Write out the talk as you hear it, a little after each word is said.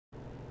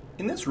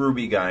In this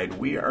Ruby guide,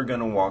 we are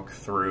going to walk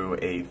through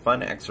a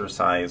fun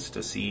exercise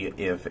to see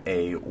if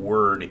a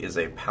word is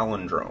a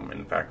palindrome.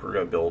 In fact, we're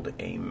going to build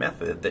a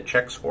method that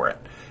checks for it.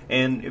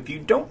 And if you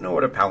don't know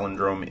what a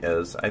palindrome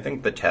is, I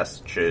think the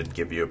test should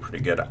give you a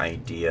pretty good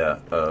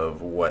idea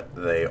of what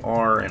they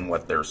are and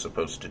what they're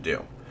supposed to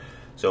do.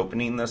 So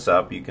opening this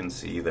up, you can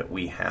see that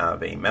we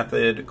have a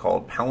method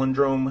called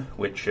palindrome,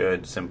 which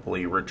should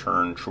simply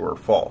return true or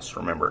false.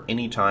 Remember,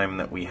 anytime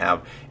that we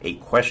have a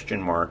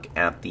question mark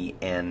at the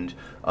end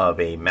of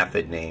a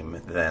method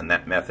name, then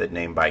that method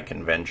name by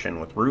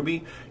convention with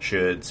Ruby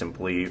should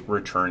simply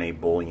return a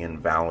Boolean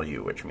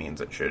value, which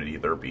means it should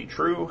either be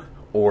true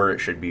or it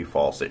should be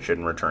false. It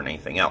shouldn't return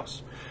anything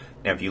else.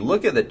 Now, if you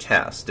look at the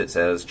test, it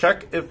says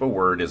check if a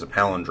word is a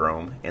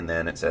palindrome, and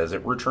then it says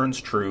it returns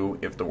true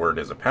if the word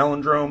is a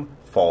palindrome,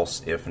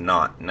 false if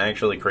not. And I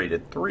actually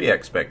created 3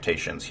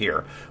 expectations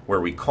here, where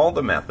we call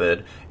the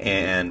method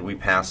and we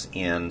pass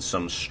in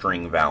some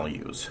string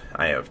values.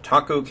 I have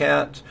taco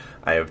cat,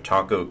 I have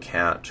taco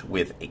cat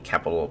with a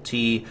capital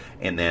T,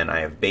 and then I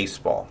have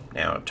baseball.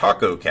 Now,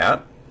 taco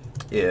cat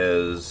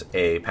is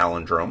a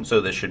palindrome, so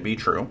this should be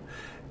true.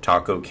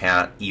 Taco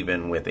cat,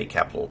 even with a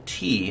capital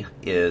T,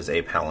 is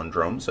a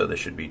palindrome, so this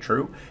should be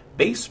true.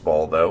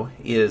 Baseball, though,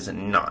 is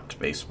not.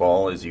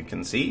 Baseball, as you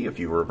can see, if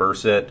you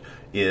reverse it,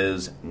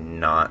 is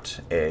not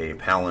a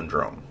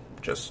palindrome.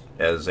 Just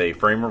as a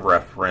frame of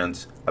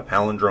reference, a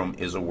palindrome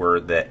is a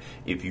word that,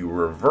 if you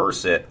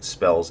reverse it,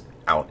 spells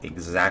out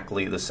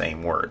exactly the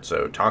same word.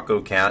 So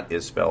taco cat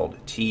is spelled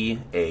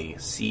T-A-C-O-C-A-T.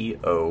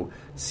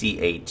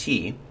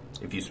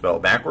 If you spell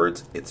it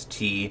backwards, it's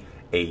T-A-C-O-C-A-T.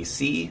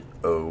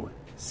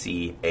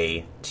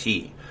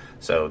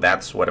 So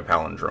that's what a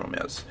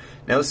palindrome is.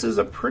 Now, this is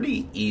a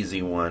pretty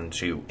easy one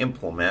to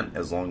implement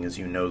as long as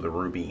you know the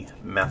Ruby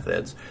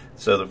methods.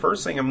 So the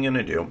first thing I'm going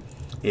to do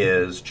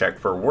is check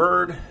for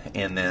word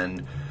and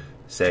then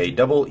say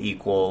double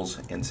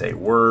equals and say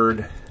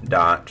word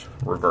dot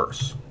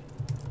reverse.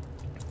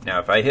 Now,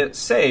 if I hit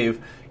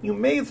save, you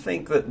may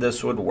think that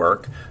this would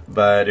work,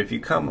 but if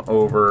you come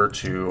over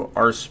to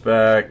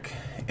RSpec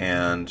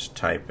and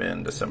type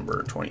in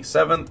December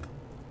 27th,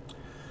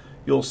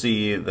 you'll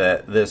see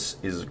that this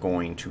is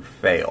going to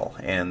fail.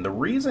 And the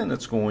reason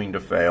it's going to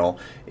fail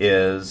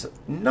is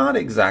not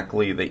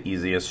exactly the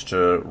easiest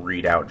to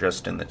read out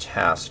just in the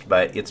test,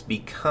 but it's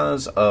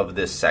because of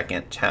this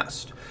second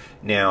test.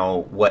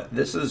 Now, what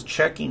this is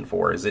checking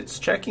for is it's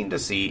checking to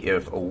see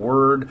if a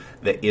word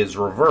that is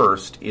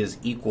reversed is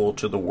equal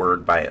to the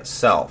word by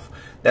itself.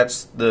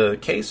 That's the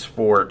case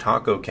for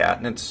taco cat,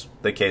 and it's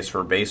the case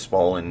for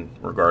baseball in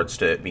regards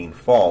to it being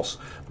false,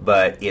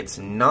 but it's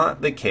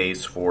not the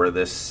case for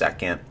this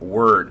second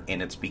word,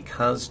 and it's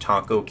because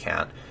taco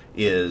cat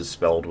is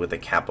spelled with a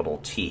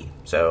capital T.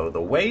 So the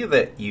way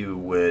that you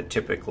would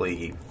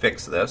typically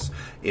fix this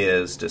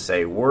is to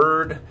say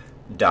word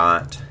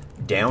dot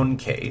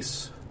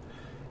downcase.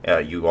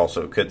 You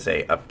also could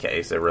say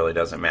upcase. It really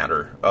doesn't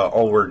matter.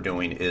 All we're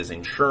doing is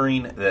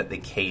ensuring that the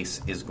case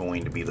is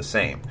going to be the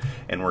same,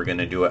 and we're going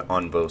to do it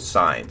on both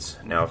sides.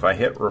 Now, if I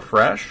hit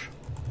refresh,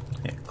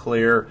 hit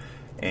clear,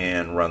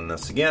 and run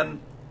this again,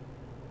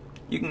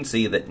 you can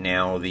see that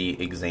now the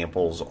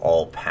examples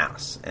all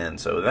pass. And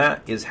so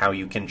that is how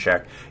you can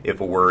check if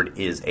a word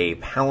is a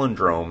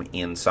palindrome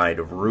inside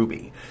of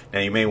Ruby. Now,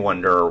 you may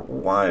wonder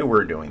why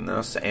we're doing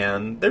this,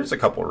 and there's a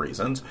couple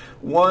reasons.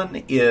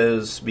 One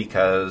is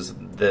because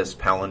this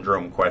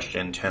palindrome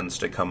question tends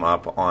to come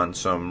up on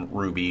some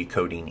Ruby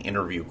coding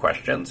interview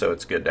questions, so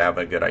it's good to have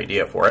a good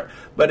idea for it.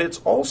 But it's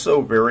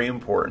also very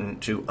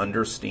important to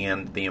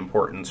understand the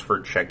importance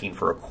for checking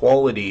for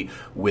equality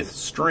with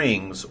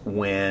strings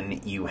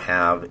when you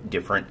have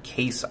different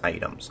case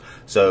items.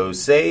 So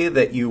say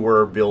that you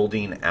were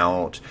building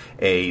out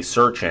a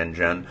search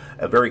engine.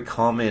 A very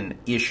common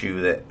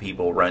issue that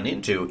people run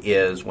into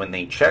is when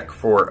they check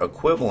for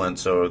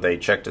equivalence, so they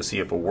check to see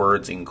if a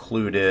word's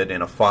included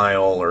in a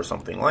file or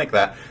something like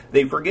that,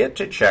 they forget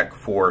to check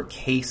for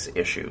case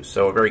issues.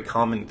 So a very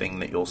common thing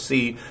that you'll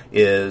see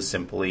is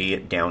simply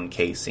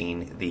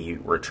downcasing the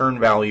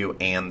return value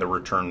and the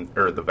return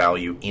or the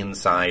value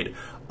inside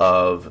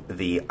of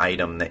the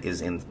item that is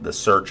in the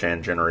search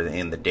engine or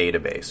in the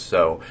database.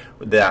 So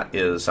that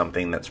is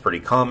something that's pretty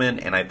common,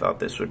 and I thought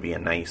this would be a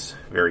nice,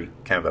 very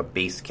kind of a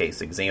base case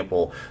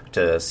example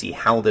to see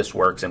how this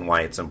works and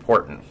why it's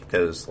important.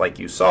 Because like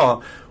you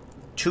saw,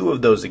 2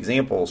 of those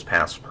examples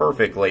pass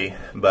perfectly,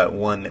 but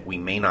one that we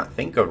may not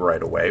think of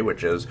right away,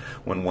 which is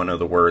when one of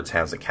the words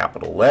has a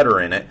capital letter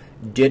in it,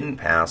 didn't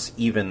pass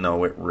even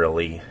though it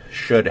really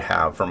should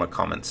have from a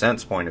common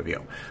sense point of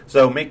view.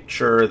 So make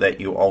sure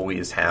that you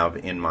always have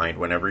in mind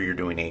whenever you're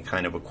doing a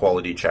kind of a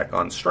quality check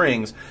on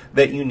strings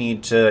that you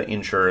need to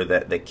ensure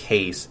that the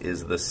case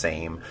is the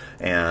same,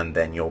 and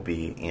then you'll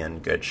be in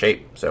good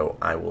shape. So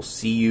I will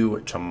see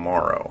you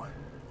tomorrow.